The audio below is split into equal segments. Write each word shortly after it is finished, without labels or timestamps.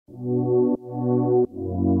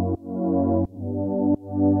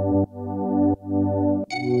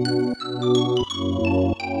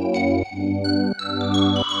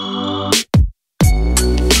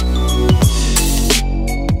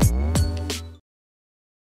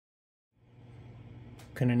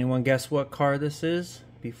Can anyone guess what car this is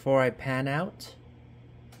before I pan out?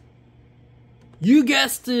 You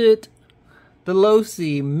guessed it! The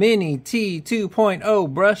Losi Mini-T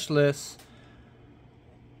 2.0 Brushless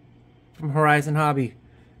from Cajon Hobby.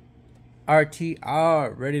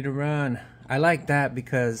 RTR, ready to run. I like that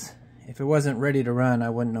because if it wasn't ready to run,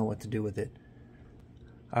 I wouldn't know what to do with it.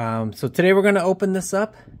 So today we're going to open this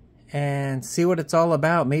up and see what it's all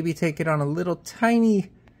about. Maybe take it on a little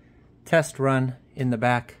tiny test run in the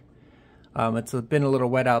back. It's been a little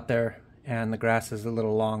wet out there and the grass is a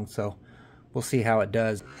little long, so we'll see how it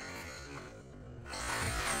does.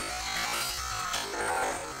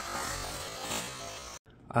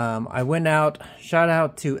 I went out, shout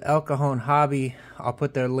out to Cajon Hobby. I'll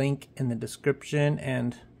put their link in the description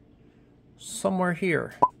and somewhere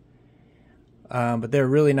here. But they're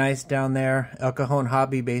really nice down there. Cajon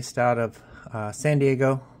Hobby, based out of San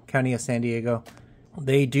Diego, County of San Diego.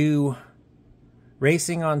 They do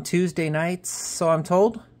racing on Tuesday nights, so I'm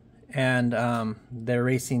told. And they're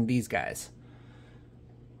racing these guys.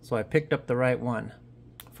 So I picked up the right one.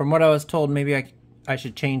 From what I was told, maybe I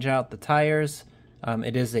should change out the tires.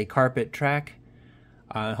 It is a carpet track.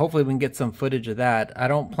 Hopefully we can get some footage of that. I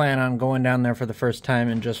don't plan on going down there for the first time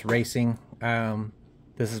and just racing.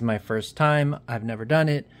 This is my first time. I've never done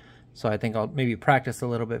it, so I think I'll maybe practice a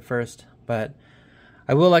little bit first. But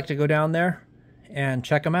I will like to go down there and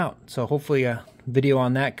check them out. So hopefully a video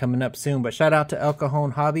on that coming up soon. But shout out to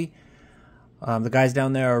Cajon Hobby. The guys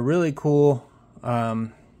down there are really cool.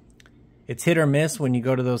 It's hit or miss when you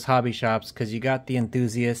go to those hobby shops, because you got the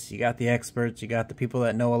enthusiasts, you got the experts, you got the people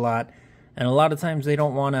that know a lot, and a lot of times they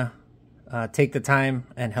don't want to take the time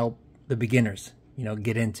and help the beginners, you know,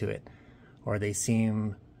 get into it, or they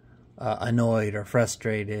seem annoyed or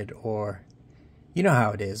frustrated, or you know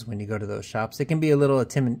how it is when you go to those shops. It can be a little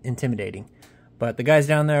intimidating, but the guys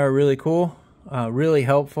down there are really cool, really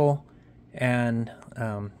helpful, and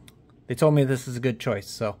they told me this is a good choice.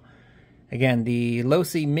 So again, the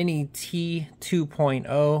Losi Mini-T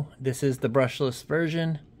 2.0. This is the brushless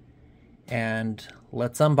version. And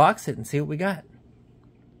let's unbox it and see what we got.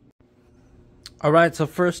 Alright, so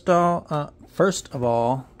first of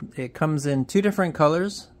all, it comes in two different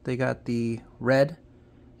colors. They got the red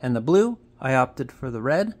and the blue. I opted for the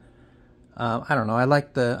red. I don't know, I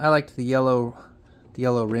liked the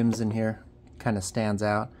yellow rims in here. Kind of stands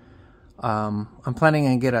out. I'm planning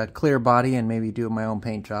on get a clear body and maybe do my own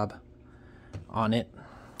paint job on it.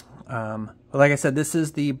 But like I said, this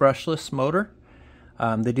is the brushless motor.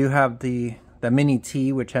 They do have the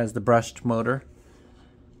Mini-T, which has the brushed motor,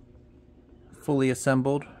 fully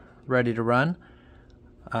assembled, ready to run.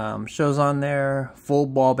 Shows on there full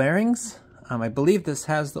ball bearings. I believe this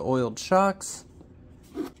has the oiled shocks.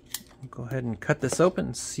 I'll go ahead and cut this open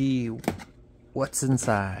and see what's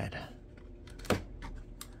inside.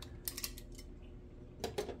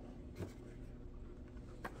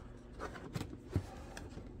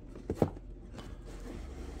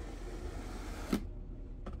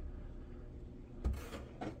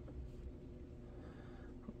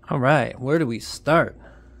 Alright, where do we start?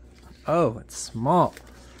 Oh, it's small.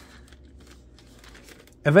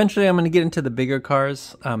 Eventually I'm going to get into the bigger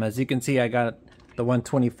cars. As you can see, I got the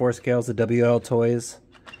 1/24 scales, the WL toys.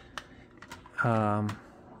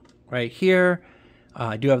 Right here,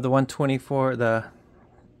 I do have the 1/24, the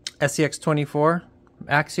SCX24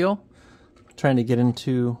 axial. I'm trying to get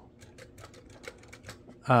into,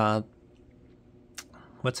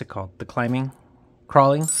 what's it called? The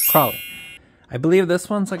crawling. I believe this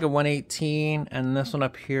one's like a 118, and this one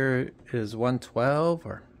up here is 112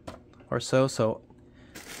 or so. So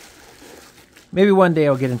maybe one day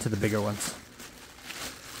I'll get into the bigger ones.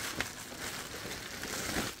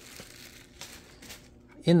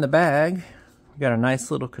 In the bag, we got a nice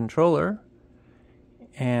little controller,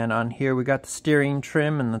 and on here we got the steering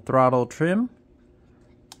trim and the throttle trim.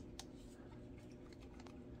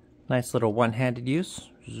 Nice little one-handed use,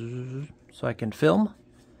 so I can film.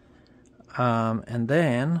 And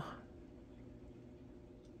then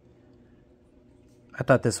I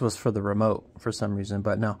thought this was for the remote for some reason,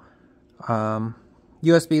 but no.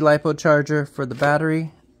 USB LiPo charger for the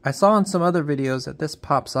battery. I saw in some other videos that this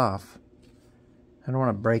pops off. I don't want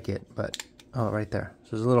to break it, but oh, right there.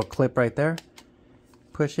 So there's a little clip right there.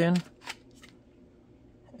 Push in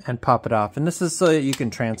and pop it off. And this is so that you can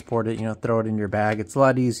transport it, you know, throw it in your bag. It's a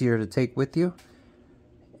lot easier to take with you.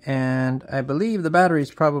 And I believe the batteries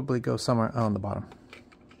probably go somewhere on the bottom.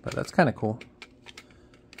 But that's kind of cool.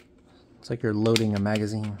 It's like you're loading a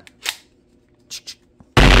magazine. It's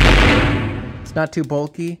not too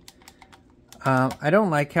bulky. I don't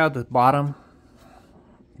like how the bottom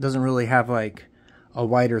doesn't really have like a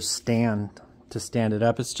wider stand to stand it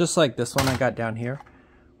up. It's just like this one I got down here,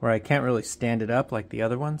 where I can't really stand it up like the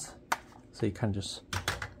other ones. So you kind of just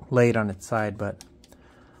lay it on its side, but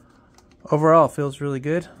overall it feels really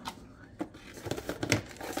good.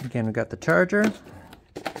 Again, we got the charger.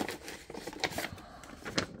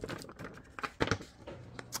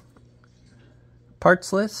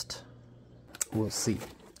 Parts list. We'll see.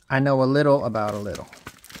 I know a little about a little.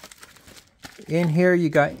 In here you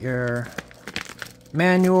got your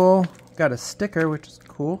manual, got a sticker, which is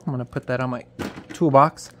cool. I'm gonna put that on my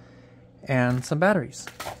toolbox, and some batteries.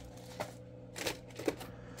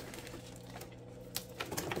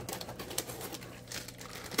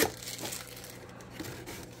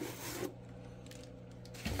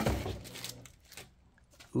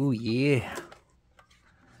 Ooh, yeah.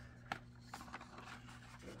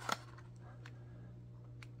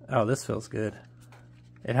 Oh, this feels good.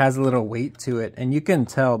 It has a little weight to it, and you can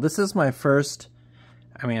tell this is my first,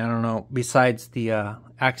 I mean, I don't know, besides the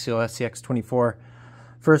Axial SCX24,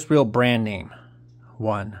 first real brand name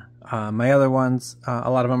one. My other ones,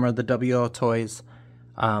 a lot of them are the 2.0 toys.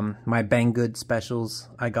 My Banggood specials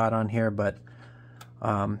I got on here, but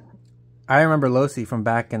I remember Losi from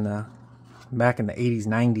back in the 80s,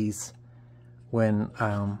 90s, when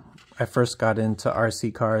I first got into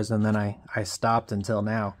RC cars, and then I stopped until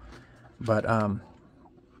now. But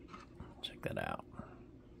check that out.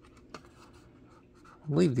 I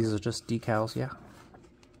believe these are just decals, yeah.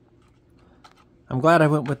 I'm glad I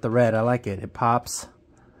went with the red. I like it. It pops.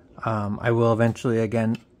 I will eventually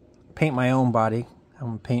again paint my own body. I'm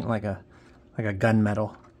gonna paint like a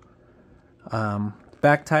gunmetal.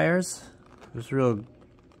 Back tires. There's real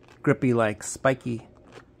grippy, like spiky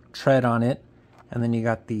tread on it, and then you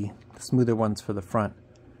got the smoother ones for the front.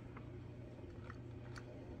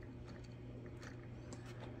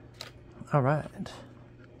 All right.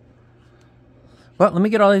 Well, let me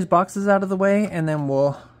get all these boxes out of the way, and then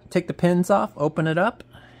we'll take the pins off, open it up,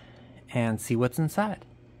 and see what's inside.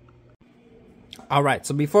 All right,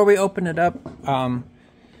 so before we open it up,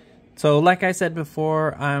 so like I said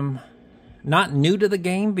before, I'm not new to the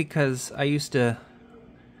game because I used to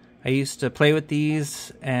play with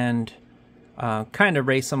these and kind of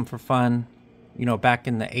race them for fun, you know, back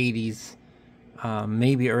in the 80s,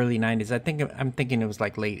 maybe early 90s. I'm thinking it was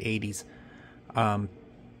like late 80s.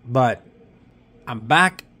 But I'm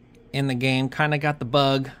back in the game, kind of got the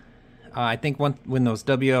bug. I think when those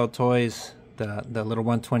 2.0 toys, the little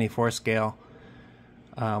 1/24 scale,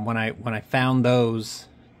 when I found those,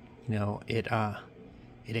 you know, it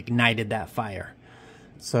ignited that fire.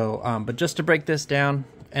 So, but just to break this down,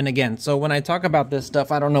 and again, so when I talk about this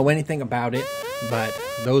stuff, I don't know anything about it, but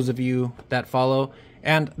those of you that follow,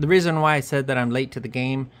 and the reason why I said that I'm late to the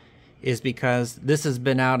game is because this has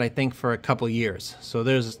been out, I think, for a couple years. So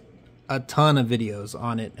there's a ton of videos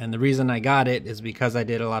on it, and the reason I got it is because I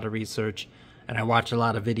did a lot of research and I watched a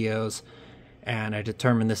lot of videos, and I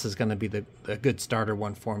determined this is going to be the good starter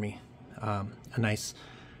one for me. A nice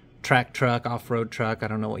track truck, off-road truck, I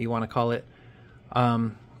don't know what you want to call it.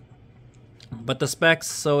 But the specs,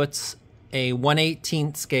 so it's a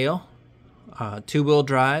 1/18 scale, 2-wheel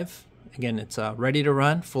drive. Again, it's ready to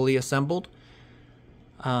run, fully assembled.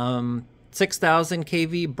 6,000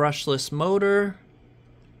 kV brushless motor,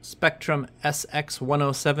 Spectrum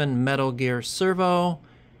SX107 Metal Gear servo,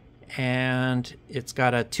 and it's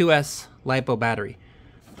got a 2S LiPo battery.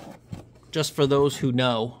 Just for those who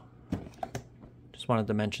know, just wanted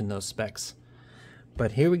to mention those specs.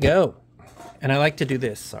 But here we go. And I like to do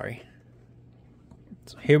this, sorry.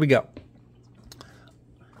 So here we go.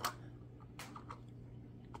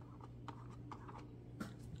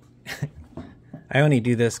 I only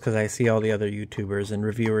do this because I see all the other YouTubers and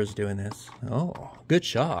reviewers doing this. Oh, good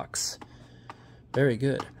shocks. Very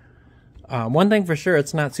good. One thing for sure,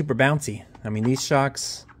 it's not super bouncy. I mean, these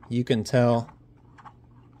shocks, you can tell,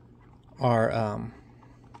 are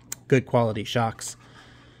good quality shocks.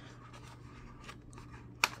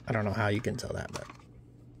 I don't know how you can tell that, but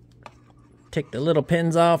take the little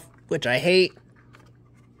pins off, which I hate.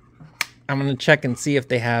 I'm going to check and see if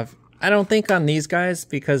they have... I don't think on these guys,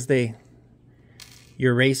 because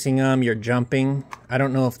you're racing them, you're jumping. I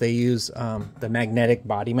don't know if they use the magnetic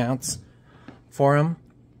body mounts for them.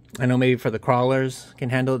 I know maybe for the crawlers can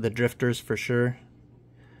handle it, the drifters for sure.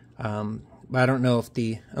 But I don't know if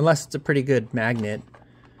unless it's a pretty good magnet,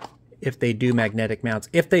 if they do magnetic mounts.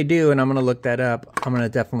 If they do, and I'm going to look that up, I'm going to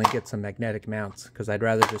definitely get some magnetic mounts, because I'd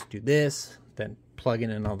rather just do this than plugging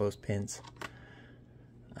in all those pins.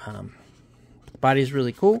 The body's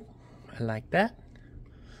really cool. I like that.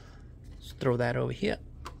 Let's throw that over here.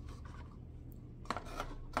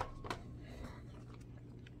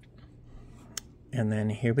 And then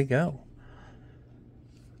here we go.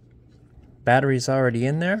 batteries already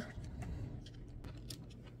in there.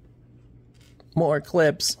 More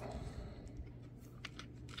clips.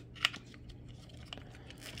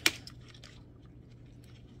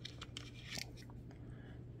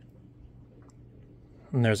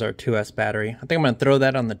 And there's our 2S battery. I think I'm going to throw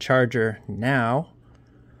that on the charger now.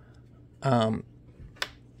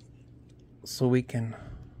 So we can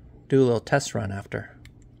do a little test run after.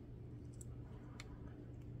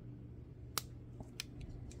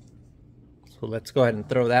 So let's go ahead and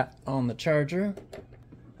throw that on the charger.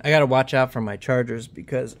 I gotta watch out for my chargers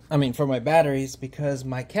because, for my batteries, because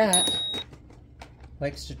my cat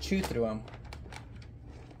likes to chew through them.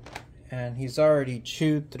 And he's already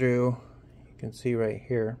chewed through, you can see right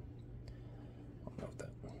here. I don't know if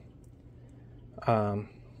that,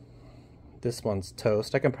 this one's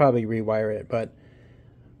toast. I can probably rewire it, but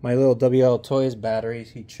my little WL Toys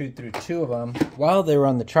batteries, he chewed through 2 of them while they were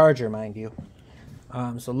on the charger, mind you.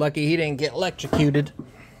 So lucky he didn't get electrocuted.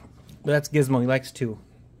 But that's Gizmo, he likes to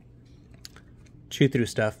chew through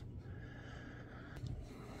stuff.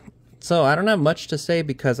 So I don't have much to say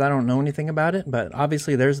because I don't know anything about it, but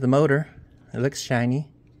obviously there's the motor. It looks shiny.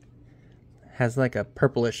 Has like a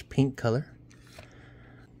purplish pink color.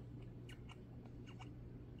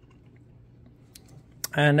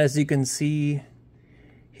 And as you can see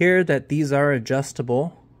here that these are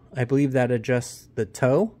adjustable. I believe that adjusts the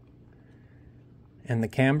toe and the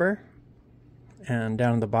camber. And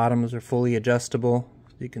down at the bottoms are fully adjustable.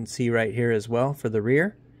 You can see right here as well for the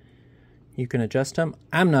rear. You can adjust them.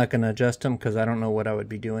 I'm not going to adjust them because I don't know what I would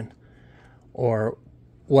be doing or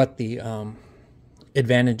what the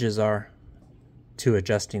advantages are to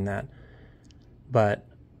adjusting that. But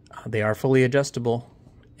they are fully adjustable,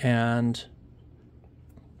 and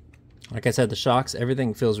like I said, the shocks,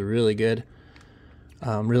 everything feels really good,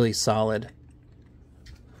 really solid.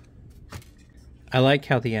 I like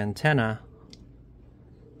how the antenna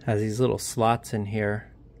has these little slots in here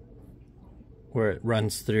where it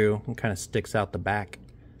runs through and kind of sticks out the back.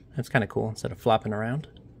 That's kind of cool instead of flopping around.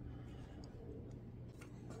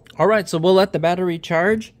 Alright, so we'll let the battery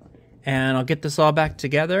charge and I'll get this all back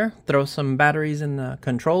together, throw some batteries in the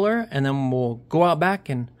controller, and then we'll go out back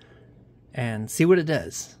and see what it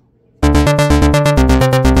does.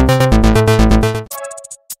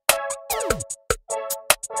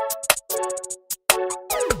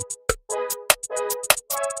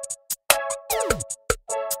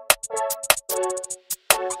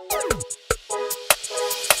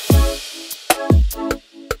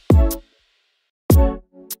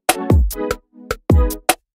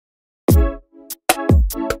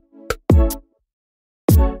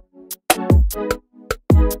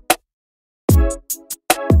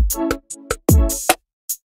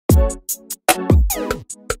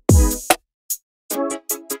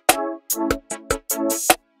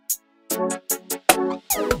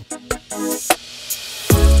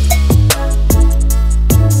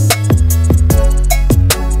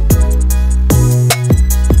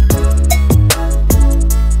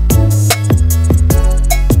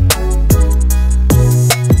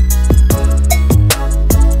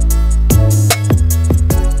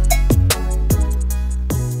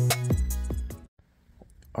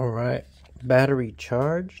 Alright, battery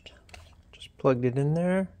charged. Just plugged it in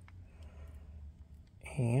there.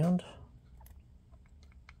 And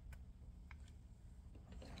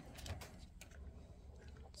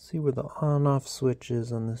let's see where the on-off switch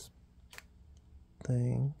is on this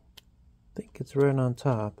thing. I think it's right on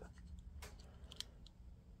top.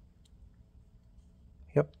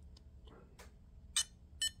 Yep.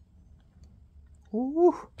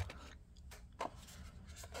 Ooh.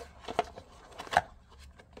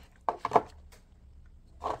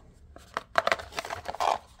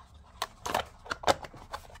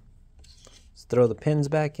 Throw the pins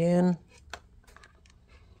back in.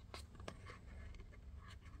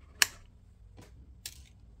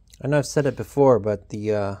 I know I've said it before, but the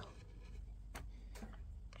you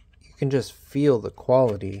can just feel the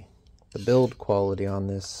quality, the build quality on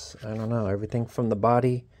this. I don't know, everything from the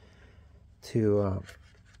body to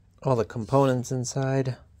all the components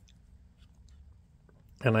inside.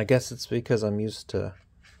 And I guess it's because I'm used to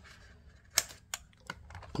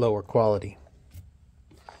lower quality.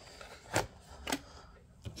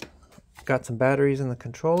 Got some batteries in the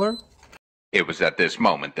controller. It was at this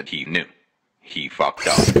moment that he knew. He fucked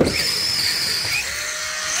up.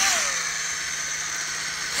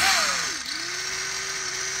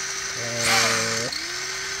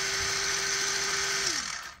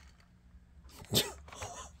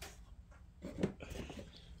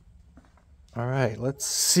 Alright, let's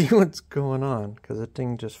see what's going on, because the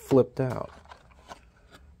thing just flipped out.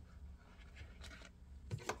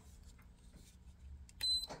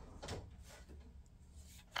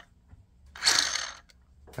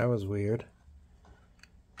 That was weird.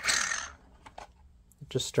 It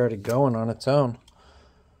just started going on its own.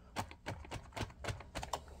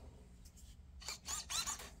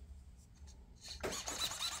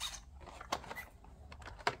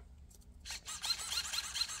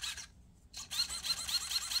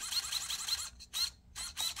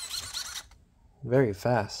 Very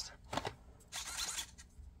fast.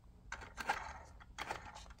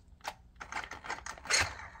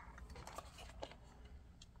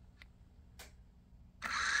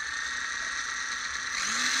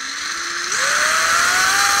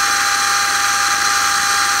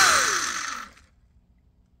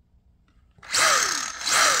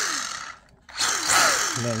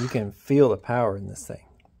 Man, you can feel the power in this thing.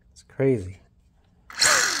 It's crazy.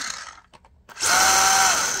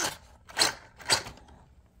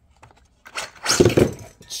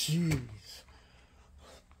 Jeez.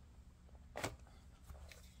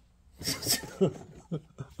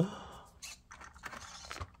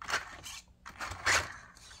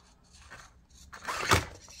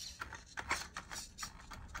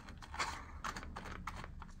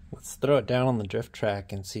 Let's throw it down on the drift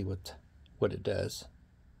track and see what it does.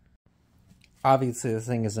 Obviously this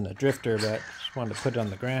thing isn't a drifter, but just wanted to put it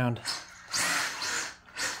on the ground.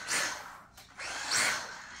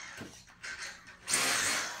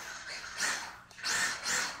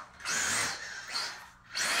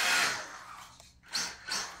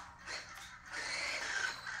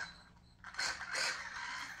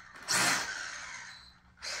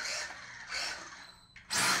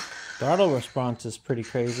 Throttle response is pretty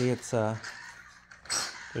crazy. It's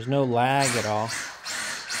there's no lag at all.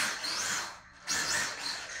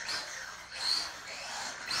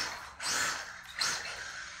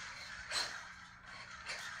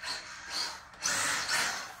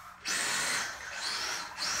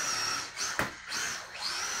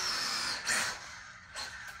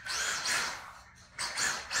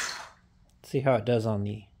 See how it does on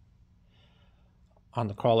the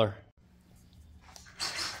crawler.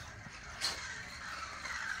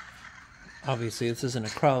 Obviously this isn't a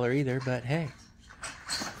crawler either, but hey.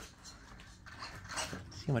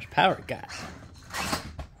 See how much power it got.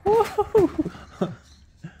 Woo-hoo-hoo.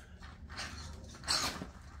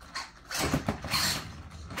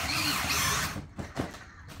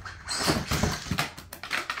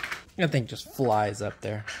 That thing just flies up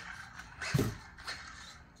there.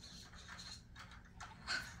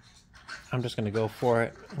 I'm just gonna go for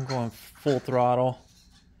it. I'm going full throttle.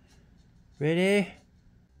 Ready?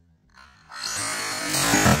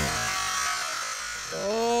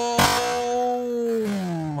 Oh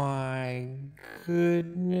my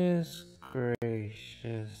goodness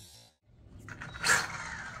gracious.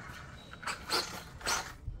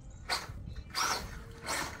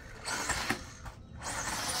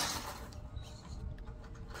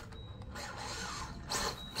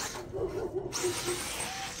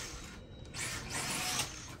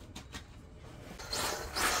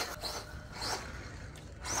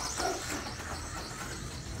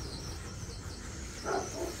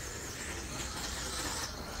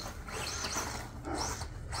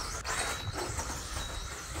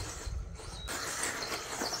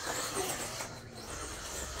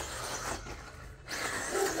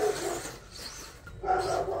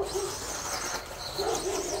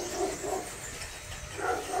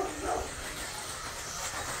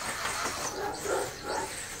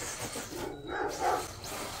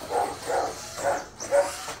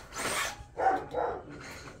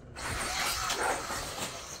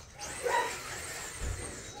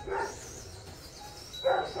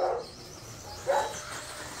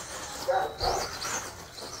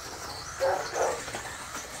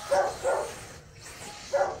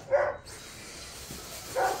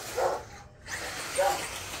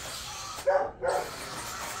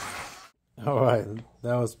 Alright,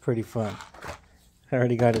 that was pretty fun. I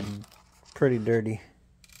already got it pretty dirty.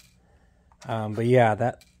 But yeah,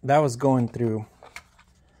 that was going through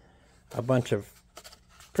a bunch of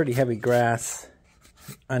pretty heavy grass,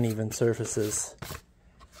 uneven surfaces.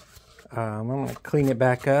 I'm going to clean it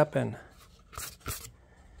back up and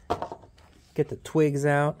get the twigs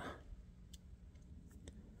out.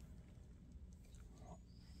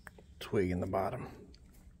 Twig in the bottom.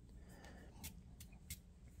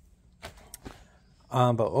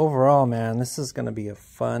 But overall, man, this is going to be a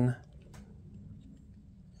fun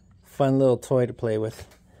little toy to play with.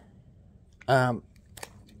 I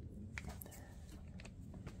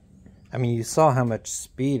mean, you saw how much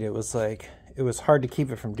speed it was. Like, it was hard to keep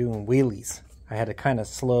it from doing wheelies. I had to kind of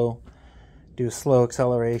do slow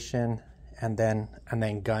acceleration and then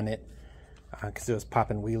gun it because it was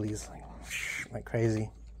popping wheelies like crazy.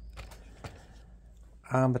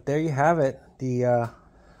 But there you have it. The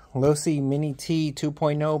Losi Mini-T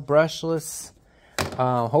 2.0 Brushless.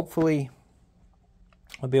 Hopefully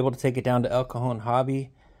I'll be able to take it down to Cajon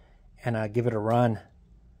Hobby and give it a run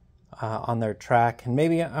on their track. And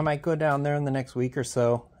maybe I might go down there in the next week or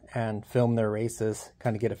so and film their races,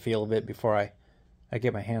 kind of get a feel of it before I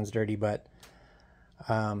get my hands dirty. But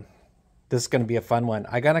this is going to be a fun one.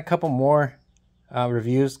 I got a couple more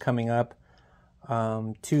reviews coming up.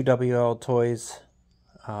 2.0 toys,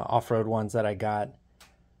 off-road ones that I got.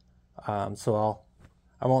 So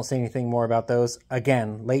I won't say anything more about those.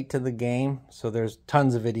 Again, late to the game, so there's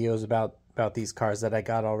tons of videos about these cars that I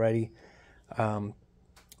got already. The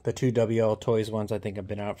 2.0 toys ones I think have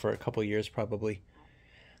been out for a couple years probably.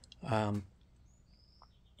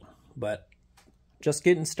 But just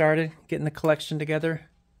getting started, getting the collection together.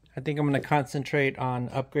 I think I'm going to concentrate on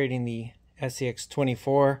upgrading the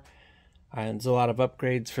SCX24. There's a lot of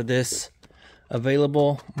upgrades for this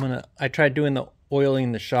available. I tried doing the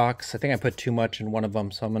oiling the shocks. I think I put too much in one of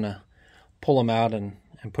them, so I'm gonna pull them out and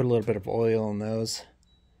put a little bit of oil in those.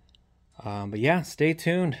 But yeah, stay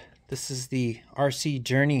tuned. This is the RC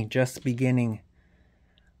journey just beginning.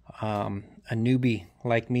 A newbie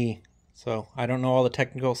like me, so I don't know all the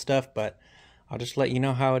technical stuff, but I'll just let you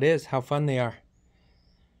know how it is, how fun they are.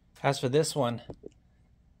 As for this one,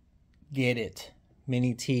 get it.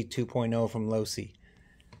 Mini-T 2.0 from Losi.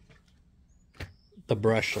 The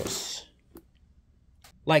brushless.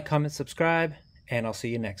 Like, comment, subscribe, and I'll see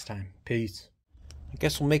you next time. Peace. I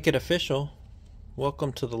guess we'll make it official.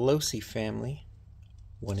 Welcome to the Losi family.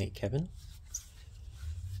 1-8 Kevin.